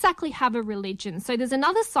doesn't exactly have a religion. So there's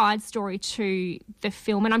another side story to the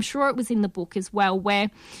film, and I'm sure it was in the book as well, where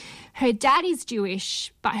her dad is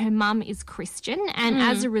Jewish, but her mum is Christian. And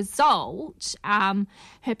as a result,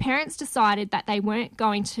 her parents decided that they weren't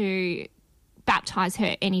going to baptise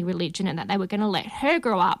her any religion and that they were going to let her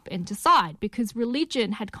grow up and decide, because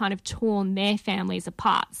religion had kind of torn their families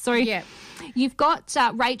apart. So you've got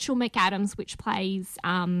Rachel McAdams, which plays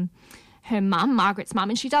her mum, Margaret's mum,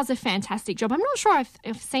 and she does a fantastic job. I'm not sure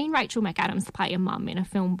I've seen Rachel McAdams play a mum in a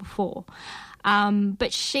film before.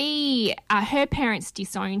 But her parents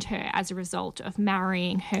disowned her as a result of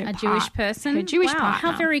marrying her Jewish person. Her Jewish partner.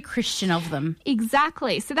 How very Christian of them.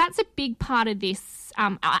 Exactly. So that's a big part of this.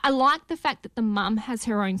 I like the fact that the mum has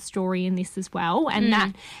her own story in this as well, and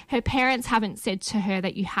that her parents haven't said to her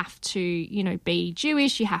that you have to, be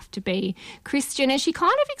Jewish, you have to be Christian, and she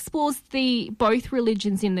kind of explores both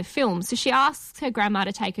religions in the film. So she asks her grandma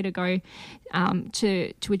to take her to go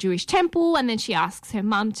to a Jewish temple, and then she asks her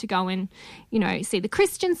mum to go and, see the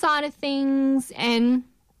Christian side of things. And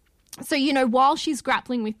so, while she's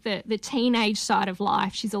grappling with the teenage side of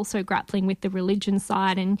life, she's also grappling with the religion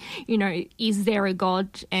side and, is there a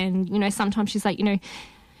God? And, sometimes she's like,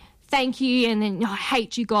 thank you, and then I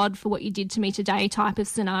hate you, God, for what you did to me today type of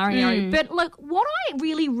scenario. But look, what I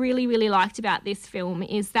really, really, really liked about this film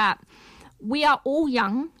is that we are all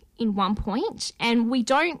young in one point, and we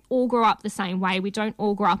don't all grow up the same way. We don't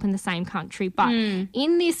all grow up in the same country. But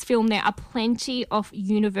in this film, there are plenty of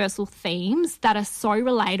universal themes that are so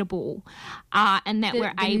relatable, and that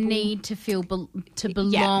we're able need to feel to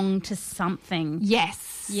belong to something.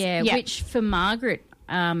 Yes, which for Margaret,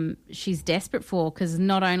 she's desperate for, because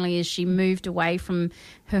not only is she moved away from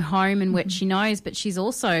her home and what she knows, but she's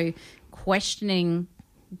also questioning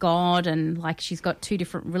God, and like she's got two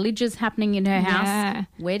different religions happening in her house.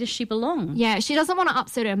 Where does she belong? Yeah, she doesn't want to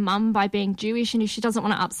upset her mum by being Jewish, and she doesn't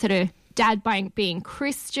want to upset her dad by being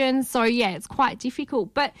Christian. So, it's quite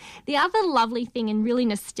difficult. But the other lovely thing and really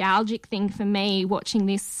nostalgic thing for me watching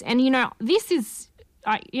this, and, this is,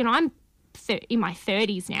 I'm in my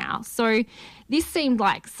 30s now, so this seemed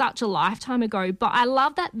like such a lifetime ago, but I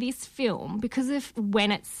love that this film, because of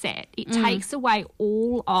when it's set, it takes away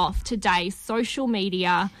all of today's social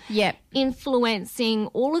media influencing,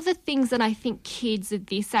 all of the things that I think kids at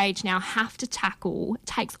this age now have to tackle. It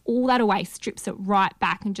takes all that away, strips it right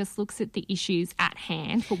back, and just looks at the issues at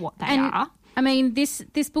hand for what they are. I mean, this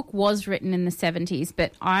book was written in the 70s,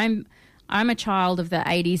 but I'm a child of the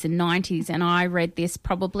 80s and 90s, and I read this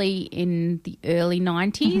probably in the early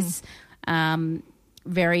 90s,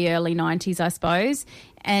 very early 90s, I suppose.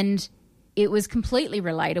 And it was completely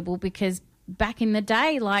relatable, because back in the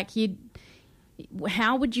day,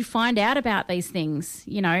 how would you find out about these things,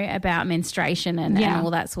 about menstruation and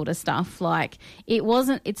all that sort of stuff? Like,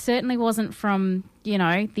 it certainly wasn't from,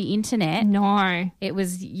 the internet. No. It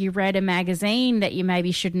was, you read a magazine that you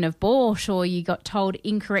maybe shouldn't have bought, or you got told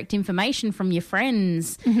incorrect information from your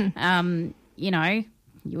friends.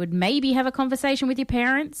 You would maybe have a conversation with your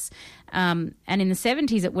parents. And in the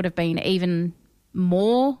 70s, it would have been even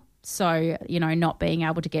more so, not being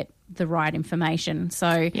able to get the right information.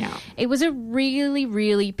 So it was a really,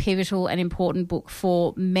 really pivotal and important book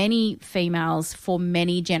for many females for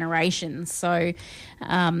many generations. So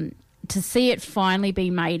to see it finally be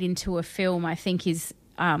made into a film, I think is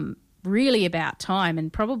really about time,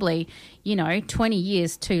 and probably, 20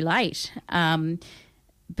 years too late.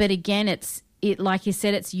 But again, it like you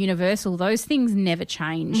said, it's universal. Those things never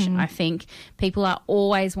change. I think people are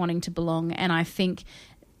always wanting to belong, and I think,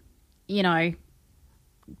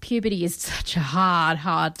 puberty is such a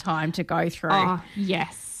hard time to go through. Oh,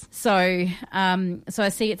 yes. So I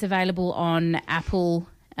see it's available on Apple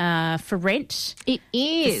for rent. It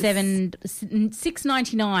is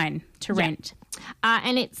 $6.99 to rent.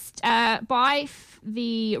 And it's by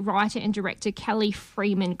the writer and director Kelly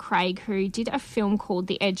Freeman Craig, who did a film called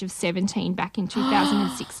The Edge of 17 back in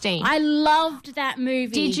 2016. I loved that movie.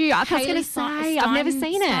 Did you? I was going to say, I've never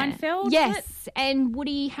seen it. Steinfeld, yes, and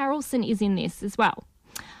Woody Harrelson is in this as well.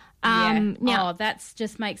 Now, that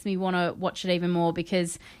just makes me want to watch it even more,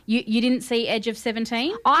 because you didn't see Edge of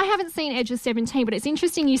 17? I haven't seen Edge of 17, but it's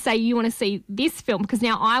interesting you say you want to see this film, because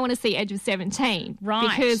now I want to see Edge of 17. Right.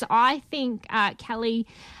 Because I think Kelly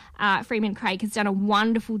Freeman Craig has done a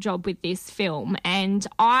wonderful job with this film, and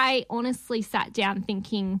I honestly sat down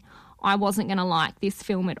thinking I wasn't going to like this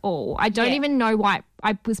film at all. I don't even know why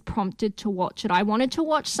I was prompted to watch it. I wanted to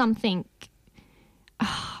watch something...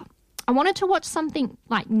 I wanted to watch something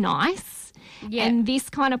like nice, and this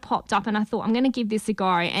kind of popped up, and I thought I'm going to give this a go.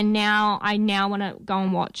 And I want to go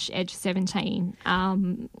and watch Edge 17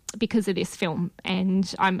 because of this film,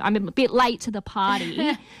 and I'm a bit late to the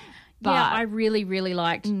party. But I really, really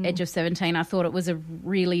liked Edge of 17. I thought it was a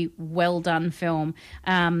really well done film.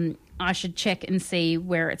 I should check and see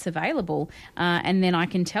where it's available, and then I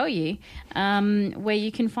can tell you where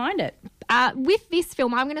you can find it. With this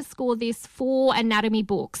film, I'm going to score this 4 anatomy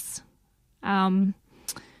books.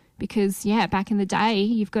 because, back in the day,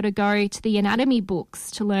 you've got to go to the anatomy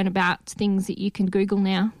books to learn about things that you can Google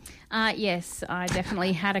now. Yes, I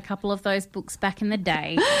definitely had a couple of those books back in the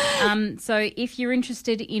day. So if you're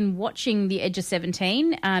interested in watching The Edge of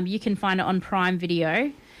 17, you can find it on Prime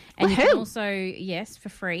Video. And you can also, for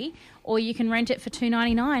free, or you can rent it for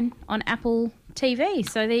 $2.99 on Apple TV.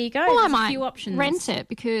 So there you go. Well, There's I might a few options. rent it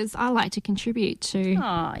because I like to contribute to...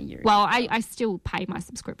 I still pay my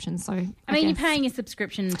subscription, so I mean, guess. you're paying your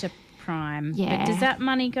subscription to Prime. Yeah. But does that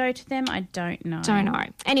money go to them? I don't know. Don't know.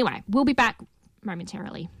 Anyway, we'll be back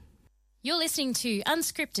momentarily. You're listening to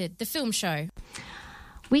Unscripted, the film show.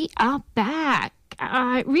 We are back.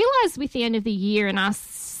 I realised with the end of the year and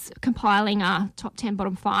us compiling our top 10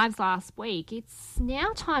 bottom fives last week, it's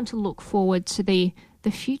now time to look forward to the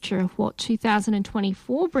future of what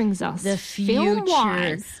 2024 brings us. The future.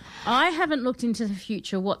 Film-wise. I haven't looked into the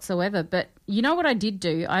future whatsoever, but you know what I did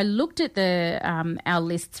do? I looked at our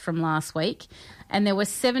lists from last week, and there were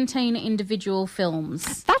 17 individual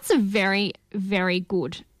films. That's a very, very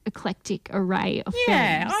good eclectic array of films.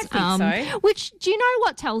 Yeah, I think so. Which, do you know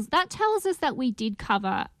what tells us that we did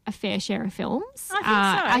cover a fair share of films.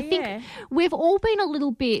 I think we've all been a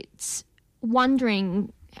little bit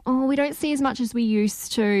wondering, we don't see as much as we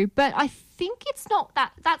used to, but I think it's not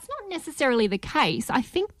that's not necessarily the case. I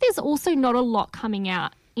think there's also not a lot coming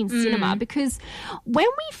out in cinema because when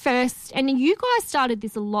we first, and you guys started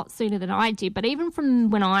this a lot sooner than I did, but even from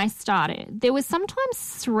when I started, there was sometimes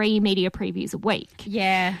 3 media previews a week.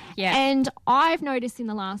 Yeah. And I've noticed in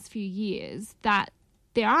the last few years that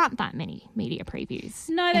there aren't that many media previews.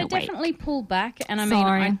 No, they definitely pulled back. And I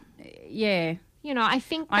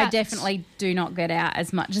think I definitely do not get out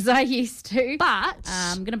as much as I used to. But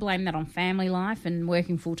I'm going to blame that on family life and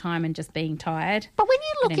working full time and just being tired. But when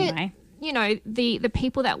you look at the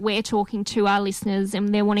people that we're talking to, our listeners,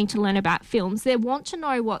 and they're wanting to learn about films, they want to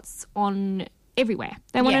know what's on everywhere.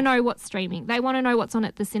 They want to know what's streaming. They want to know what's on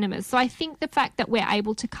at the cinemas. So I think the fact that we're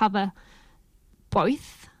able to cover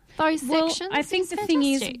both those sections I think the fantastic. thing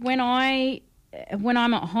is when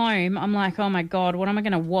I'm at home, I'm like, oh my God, what am I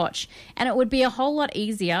going to watch? And it would be a whole lot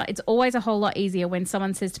easier. It's always a whole lot easier when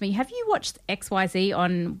someone says to me, have you watched XYZ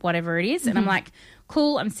on whatever it is? And I'm like,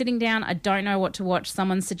 cool, I'm sitting down. I don't know what to watch.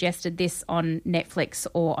 Someone suggested this on Netflix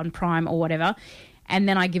or on Prime or whatever. And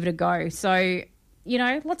then I give it a go. So,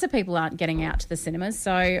 lots of people aren't getting out to the cinemas.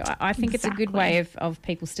 So I think it's a good way of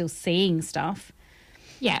people still seeing stuff.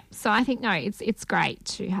 Yeah. So I think, it's great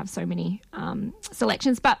to have so many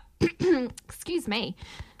selections. But, excuse me.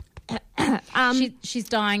 She's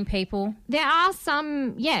dying, people. There are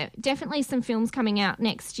definitely some films coming out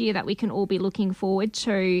next year that we can all be looking forward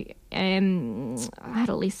to. I had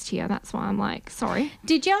a list here. That's why I'm like, sorry.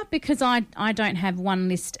 Did you? Because I don't have one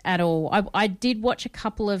list at all. I did watch a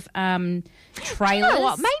couple of trailers. You know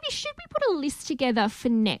what? Maybe should we put a list together for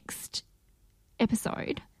next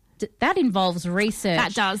episode? That involves research.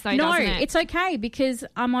 That does, though, doesn't it? No, it's okay because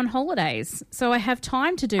I'm on holidays, so I have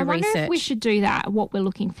time to do research. I wonder if we should do that, what we're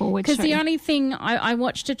looking forward to. Because the only thing, I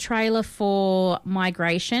watched a trailer for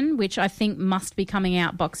Migration, which I think must be coming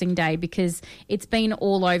out Boxing Day because it's been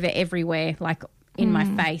all over everywhere, like in my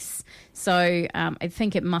face. So I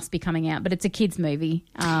think it must be coming out, but it's a kids' movie.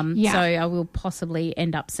 So I will possibly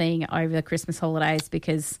end up seeing it over the Christmas holidays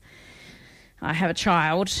because I have a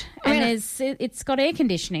child and it's got air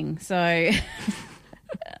conditioning, so...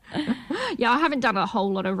 Yeah, I haven't done a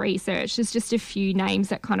whole lot of research. There's just a few names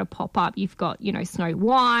that kind of pop up. You've got, Snow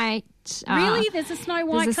White. Really? There's a Snow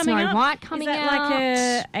White coming out? There's a Snow White coming out. Is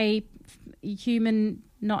that like a human,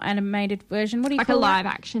 not animated version? What do you call it? Like a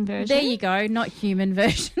live-action version. There you go. Not human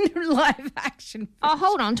version, live-action version. Oh,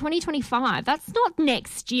 hold on. 2025. That's not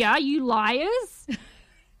next year, you liars.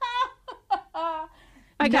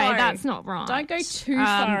 Okay, no, that's not right. Don't go too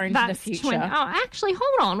far into the future. Actually,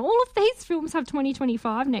 hold on. All of these films have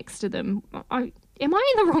 2025 next to them. Am I in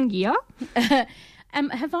the wrong year? Have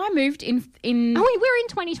I moved in? Oh, we're in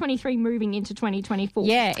 2023 moving into 2024.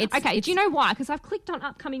 Yeah. Do you know why? Because I've clicked on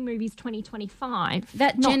upcoming movies 2025.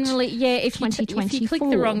 That generally, if you click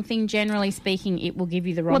the wrong thing, generally speaking, it will give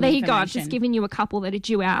you the wrong information. Well, there you go. I've I've just given you a couple that are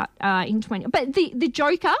due out in 20. But the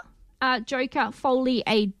Joker, Folie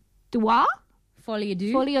à Deux. Folie à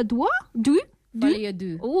Deux. Folie à Deux? Folie à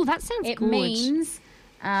Deux. Oh, that sounds good. It means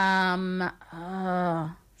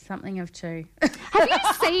something of two.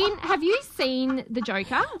 Have you seen the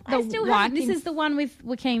Joker? I still haven't. This is the one with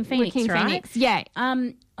Joaquin Phoenix, right? Yeah.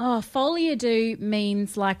 Oh, folie à deux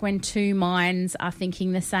means like when two minds are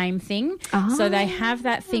thinking the same thing. So they have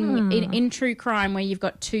that thing in true crime where you've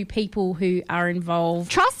got two people who are involved.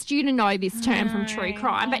 Trust you to know this term from true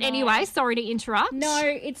crime. But anyway, sorry to interrupt. No,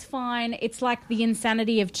 it's fine. It's like the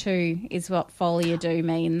insanity of two is what folie à deux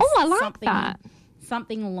means. Oh, I like that.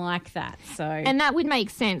 Something like that. So, and that would make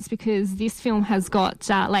sense because this film has got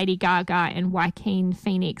Lady Gaga and Joaquin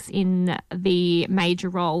Phoenix in the major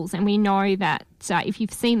roles, and we know that if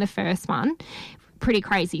you've seen the first one, pretty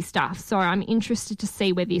crazy stuff. So I'm interested to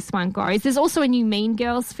see where this one goes. There's also a new Mean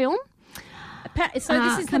Girls film. So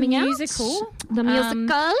this is the musical. The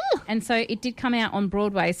musical. And so it did come out on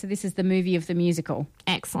Broadway, so this is the movie of the musical.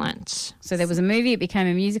 Excellent. So there was a movie, it became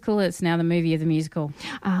a musical, it's now the movie of the musical.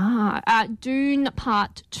 Dune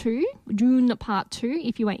Part 2. Dune Part 2,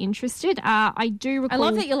 if you are interested. I do recall... I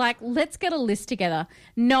love that you're like, let's get a list together.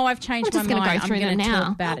 No, I've changed my mind. Go through I'm going to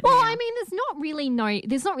talk about it now. now. I mean,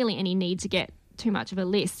 there's not really any need to get too much of a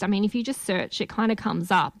list. I mean, if you just search, it kind of comes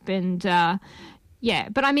up and... yeah,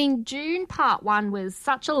 but I mean, Dune Part 1 was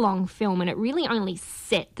such a long film and it really only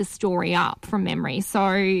set the story up from memory.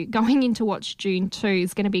 So going in to watch Dune 2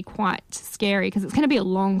 is going to be quite scary because it's going to be a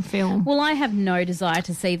long film. Well, I have no desire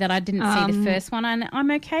to see that. I didn't see the first one and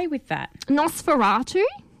I'm okay with that. Nosferatu.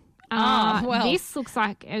 Well, this looks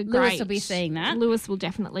like great. Lewis will be seeing that. Lewis will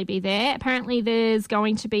definitely be there. Apparently there's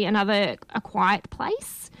going to be A Quiet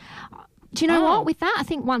Place. Do you know what? With that, I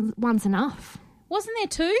think one's enough. Wasn't there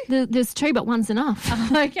two? There's two, but one's enough.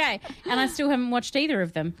 Okay. And I still haven't watched either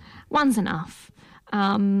of them. One's enough. Do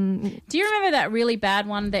you remember that really bad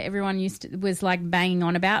one that everyone was like banging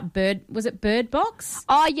on about? Was it Bird Box?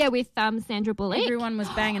 Oh, yeah, with Sandra Bullock. Everyone was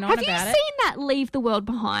banging on about it. Have you seen that Leave the World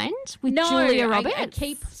Behind with Julia Roberts? It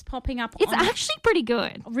keeps popping up. It's actually pretty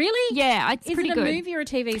good. Really? Yeah, it's pretty good. Is it a movie or a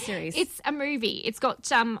TV series? It's a movie. It's got,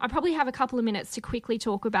 I probably have a couple of minutes to quickly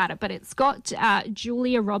talk about it, but it's got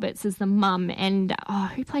Julia Roberts as the mum and,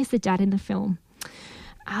 who plays the dad in the film?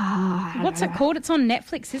 What's it called? It's on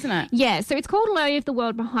Netflix, isn't it? Yeah, so it's called Leave the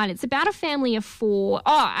World Behind. It's about a family of 4.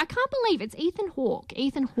 I can't believe it's Ethan Hawke.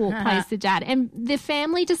 Ethan Hawke plays the dad. And the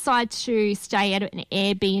family decide to stay at an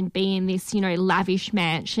Airbnb in this, lavish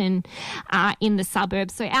mansion in the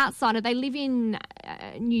suburbs. So outside they live in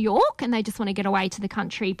New York and they just want to get away to the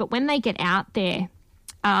country. But when they get out there,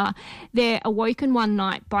 they're awoken one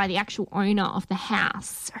night by the actual owner of the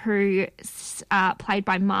house, who's played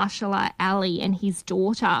by Mahershala Ali, and his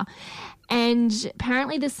daughter. And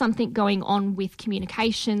apparently there's something going on with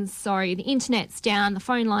communications. So the internet's down, the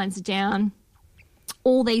phone lines are down,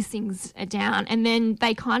 all these things are down. And then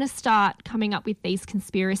they kind of start coming up with these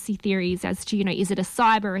conspiracy theories as to, is it a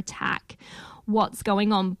cyber attack? What's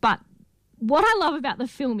going on? But what I love about the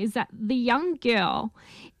film is that the young girl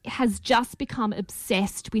has just become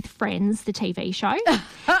obsessed with Friends, the TV show,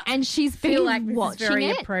 and she's been watching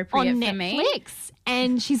it on Netflix.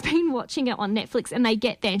 And she's been watching it on Netflix, and they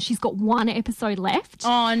get there and she's got one episode left.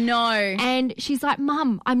 Oh, no. And she's like,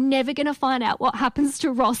 Mum, I'm never going to find out what happens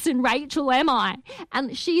to Ross and Rachel, am I?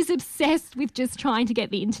 And she's obsessed with just trying to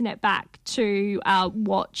get the internet back to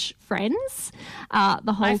watch Friends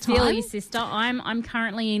the whole time. I feel you, sister. I'm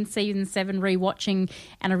currently in season 7 rewatching,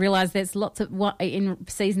 and I realise there's lots of in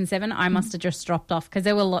season 7 I must have just dropped off because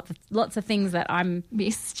there were lots of things that I'm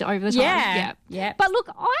missed over the time. Yeah. But look,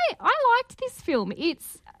 I liked this film.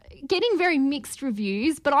 It's getting very mixed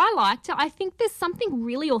reviews, but I liked it. I think there's something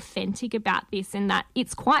really authentic about this, and that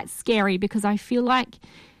it's quite scary because I feel like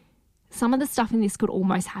some of the stuff in this could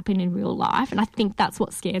almost happen in real life, and I think that's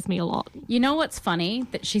what scares me a lot. You know what's funny?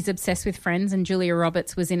 That she's obsessed with Friends, and Julia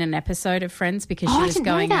Roberts was in an episode of Friends because she was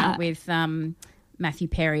going out with Matthew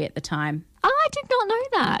Perry at the time. I did not know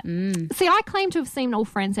that. See, I claim to have seen all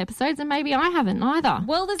Friends episodes, and maybe I haven't either.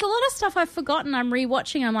 Well, there's a lot of stuff I've forgotten. I'm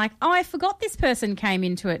rewatching. I'm like, I forgot this person came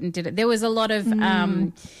into it and did it. There was a lot of,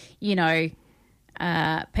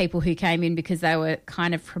 people who came in because they were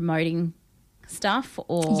kind of promoting stuff,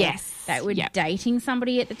 or that were dating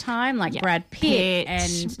somebody at the time, like Brad Pitt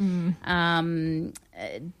and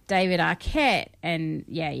David Arquette, and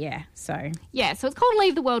so it's called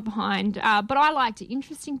Leave the World Behind, but I liked it.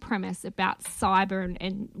 Interesting premise about cyber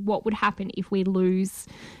and what would happen if we lose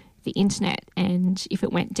the internet and if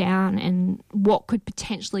it went down, and what could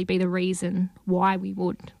potentially be the reason why we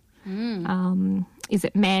would. Is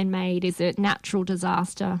it man-made? Is it natural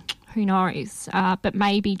disaster? Who knows? But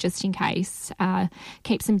maybe just in case,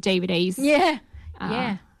 keep some DVDs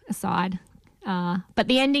aside. But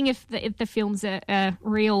the ending, if the film's a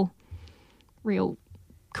real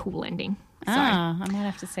cool ending. I might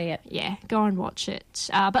have to see it. Yeah, go and watch it.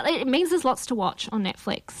 But it means there's lots to watch on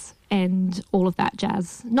Netflix and all of that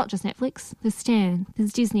jazz. Not just Netflix. There's Stan,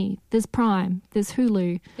 there's Disney, there's Prime, there's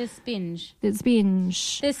Hulu. There's Binge.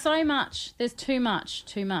 There's so much. There's too much.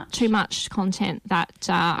 Too much content that...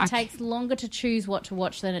 it takes longer to choose what to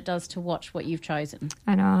watch than it does to watch what you've chosen.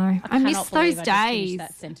 I know. I miss those days. I just finished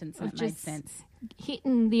that sentence and it made sense.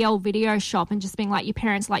 Hitting the old video shop and just being like, your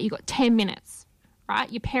parents like, you got 10 minutes, right?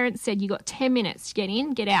 Your parents said you got 10 minutes to get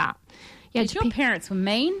in, get out. Your parents were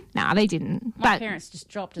mean? Nah, they didn't. My parents just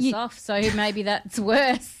dropped us off, so maybe that's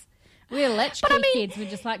worse. We're latchkey kids. We're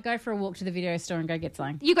just like, go for a walk to the video store and go get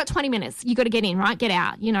something. You got 20 minutes. You got to get in, right? Get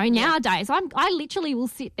out. You know, nowadays, I literally will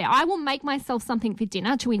sit there. I will make myself something for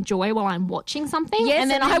dinner to enjoy while I'm watching something. Yes,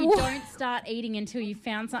 and then you don't start eating until you've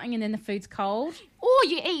found something and then the food's cold. Or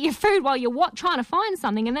you eat your food while you're trying to find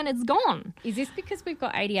something and then it's gone. Is this because we've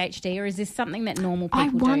got ADHD or is this something that normal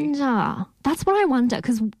people do? I wonder. That's what I wonder,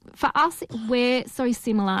 because for us, we're so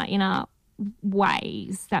similar in our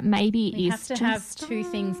ways that maybe we is have to have two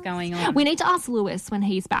things going on. We need to ask Lewis when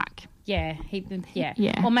he's back. Yeah.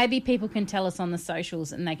 Or maybe people can tell us on the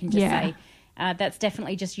socials and they can just say, that's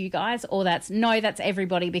definitely just you guys, or that's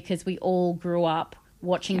everybody because we all grew up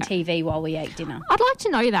watching TV while we ate dinner. I'd like to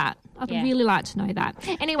know that. I'd really like to know that.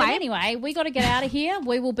 Anyway, we got to get out of here.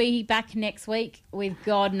 We will be back next week with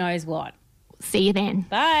God knows what. See you then.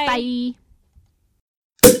 Bye. Bye.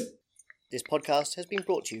 This podcast has been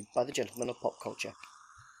brought to you by the Gentlemen of Pop Culture.